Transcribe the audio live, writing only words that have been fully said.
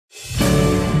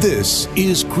This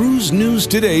is Cruise News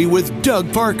Today with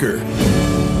Doug Parker.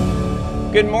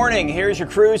 Good morning. Here's your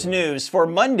cruise news for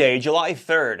Monday, July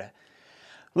 3rd.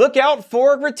 Look out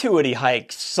for gratuity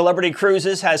hikes. Celebrity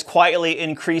Cruises has quietly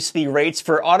increased the rates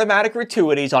for automatic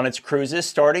gratuities on its cruises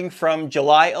starting from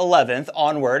July 11th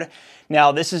onward.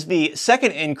 Now, this is the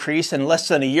second increase in less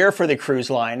than a year for the cruise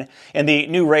line, and the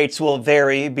new rates will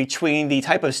vary between the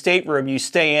type of stateroom you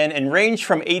stay in and range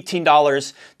from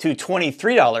 $18 to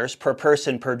 $23 per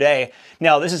person per day.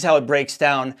 Now, this is how it breaks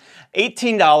down.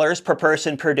 $18 per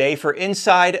person per day for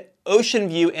inside, ocean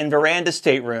view, and veranda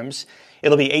staterooms.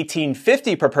 It'll be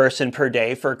 $18.50 per person per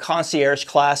day for concierge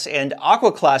class and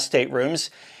aqua class staterooms,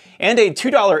 and a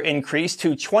 $2 increase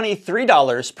to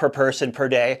 $23 per person per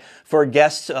day for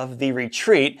guests of the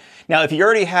retreat. Now, if you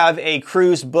already have a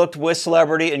cruise booked with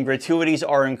Celebrity and gratuities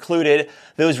are included,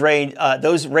 those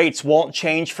rates won't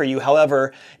change for you.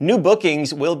 However, new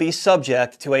bookings will be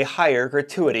subject to a higher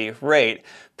gratuity rate.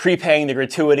 Prepaying the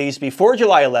gratuities before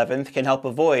July 11th can help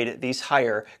avoid these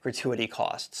higher gratuity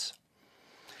costs.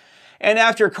 And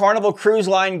after Carnival Cruise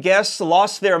Line guests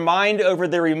lost their mind over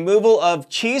the removal of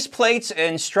cheese plates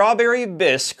and strawberry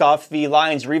bisque off the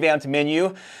line's revamped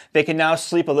menu, they can now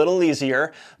sleep a little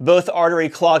easier. Both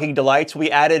artery-clogging delights will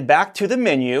be added back to the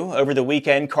menu. Over the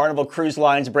weekend, Carnival Cruise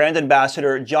Line's brand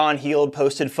ambassador John Heald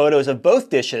posted photos of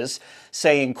both dishes,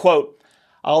 saying, quote,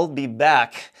 "I'll be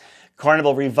back."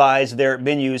 Carnival revised their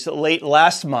menus late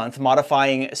last month,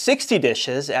 modifying 60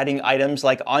 dishes, adding items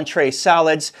like entree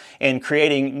salads, and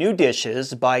creating new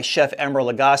dishes by Chef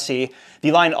Emeril Lagasse.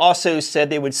 The line also said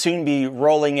they would soon be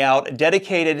rolling out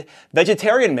dedicated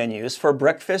vegetarian menus for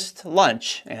breakfast,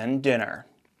 lunch, and dinner.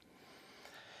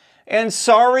 And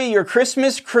sorry, your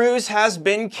Christmas cruise has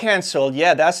been canceled.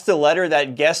 Yeah, that's the letter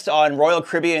that guests on Royal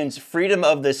Caribbean's Freedom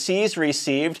of the Seas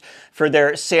received for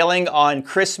their sailing on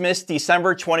Christmas,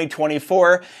 December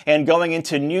 2024, and going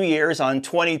into New Year's on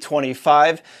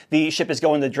 2025. The ship is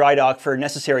going to dry dock for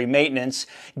necessary maintenance.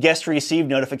 Guests received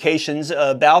notifications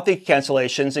about the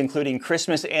cancellations, including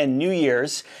Christmas and New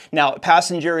Year's. Now,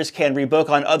 passengers can rebook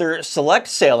on other select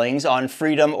sailings on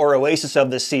Freedom or Oasis of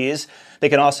the Seas. They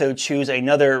can also choose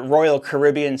another Royal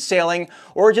Caribbean sailing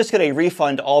or just get a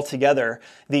refund altogether.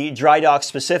 The dry dock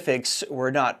specifics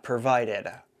were not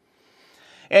provided.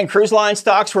 And cruise line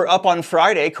stocks were up on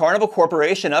Friday. Carnival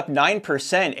Corporation up 9%,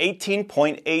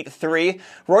 18.83.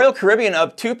 Royal Caribbean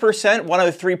up 2%,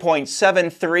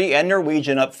 103.73. And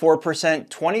Norwegian up 4%,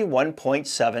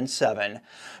 21.77.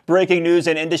 Breaking news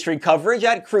and industry coverage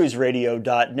at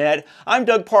cruiseradio.net. I'm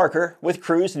Doug Parker with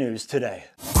Cruise News Today.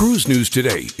 Cruise News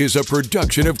Today is a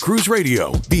production of Cruise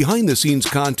Radio. Behind-the-scenes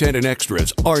content and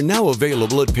extras are now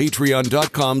available at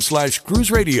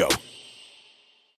patreon.com/cruiseradio.